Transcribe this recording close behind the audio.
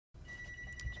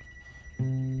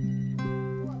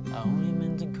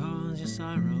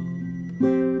sorrow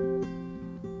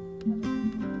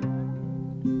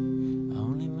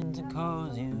only meant to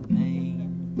cause you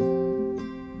pain.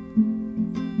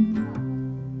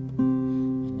 I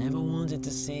never wanted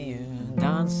to see you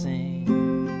dancing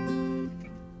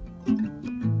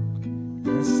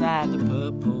inside the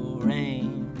purple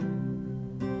rain.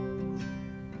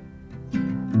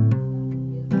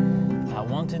 I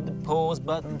wanted the pause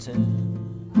button to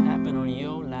happen on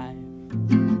your life,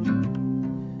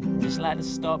 just like the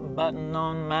stop button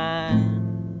on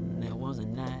mine. There was a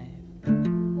knife,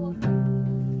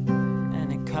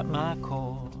 and it cut my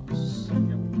course,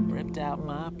 ripped out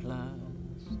my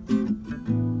plugs,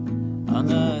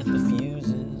 unearthed the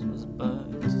fuses, was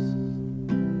bugs.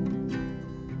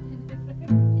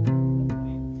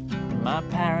 My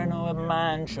paranoid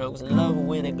mind chokes love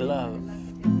with a glove.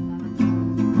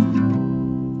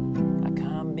 I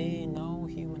can't be no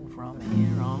human from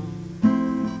here on.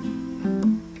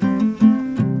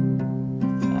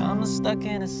 I'm stuck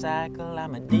in a cycle,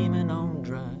 I'm a demon on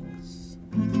drugs.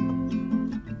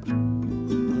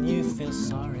 Will you feel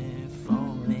sorry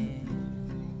for me?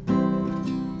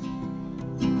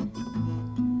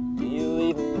 Do you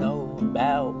even know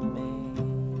about me?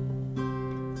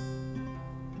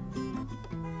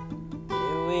 Do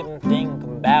you even think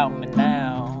about me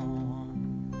now?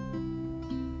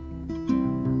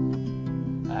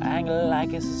 I act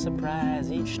like it's a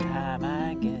surprise each time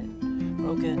I get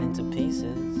broken into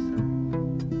pieces.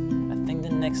 I think the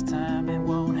next time it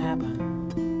won't happen.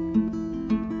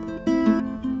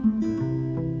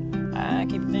 I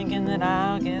keep thinking that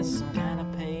I'll get some kind of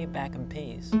payback and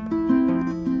peace. I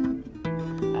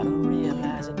don't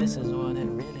realize that this is what it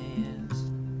really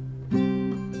is.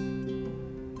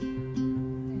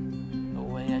 The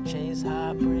way I chase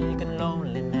heartbreak and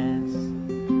loneliness.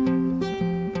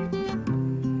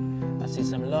 I see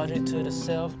some logic to the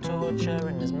self-torture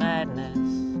and this madness.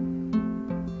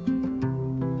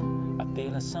 I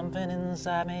feel like something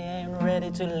inside me ain't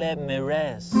ready to let me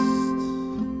rest. I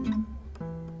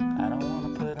don't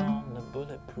want to put on the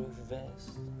bulletproof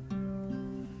vest.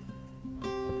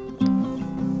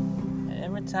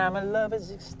 Every time my love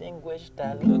is extinguished,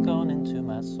 I look on into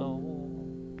my soul.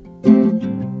 I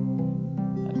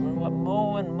grow up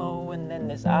more and more, and then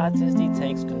this artist, he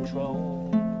takes control.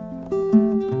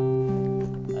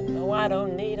 I know I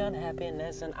don't need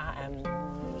unhappiness, and I am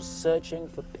searching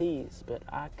for peace, but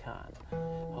I can't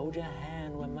hold your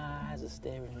hand when my eyes are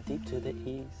staring deep to the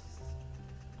east.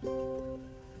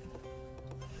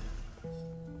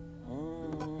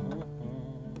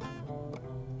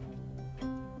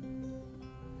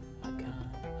 I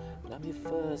can't love you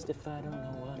first if I don't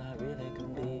know what I really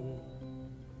can be.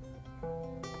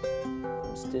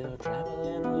 I'm still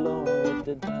traveling alone with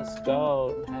the dust.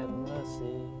 God have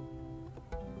mercy.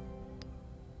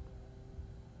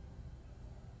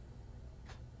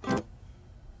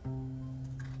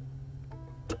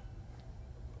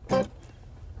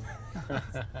 Ha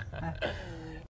ha ha.